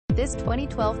This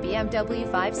 2012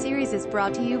 BMW 5 Series is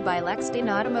brought to you by Lexdan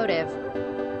Automotive.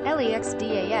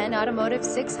 Lexdan Automotive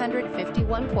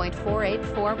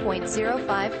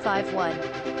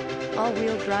 651.484.0551.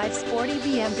 All-wheel drive sporty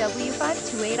BMW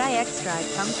 528iX drive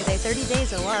comes with a 30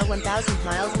 days or 1,000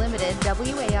 miles limited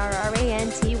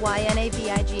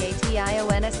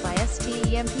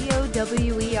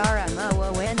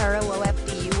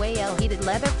WARRANTYNAVIGATIONSYSTEMPOWERMOONROOFDUAL heated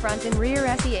leather front and rear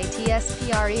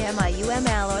SEATSPREMIUM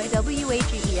alloy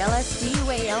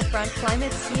WHELSDUAL front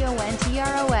climate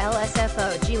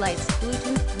CONTROLSFOG lights,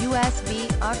 Bluetooth, USB,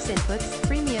 aux inputs,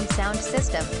 premium sound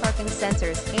system, parking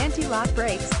sensors, anti-lock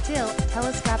brakes, tilt,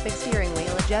 telescopic steering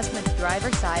wheel adjustment,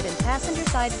 driver side and passenger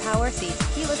side power seats,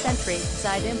 keyless entry,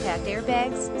 side impact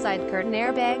airbags, side curtain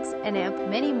airbags, an amp,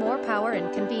 many more power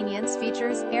and convenience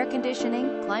features, air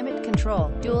conditioning, climate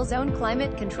control, dual zone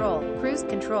climate control, cruise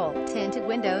control, tinted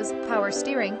windows, power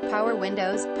steering, power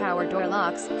windows, power door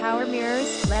locks, power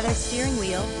mirrors, leather steering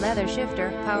wheel, leather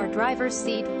shifter, power driver's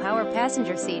seat, power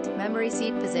passenger seat, memory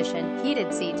seat position,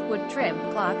 heated seat, wood trim,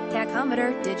 clock,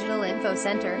 tachometer, digital info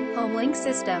center, home link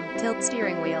system, tilt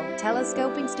steering wheel,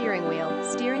 telescoping steering wheel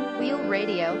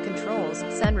radio controls,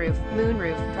 sunroof,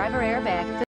 moonroof, driver airbag.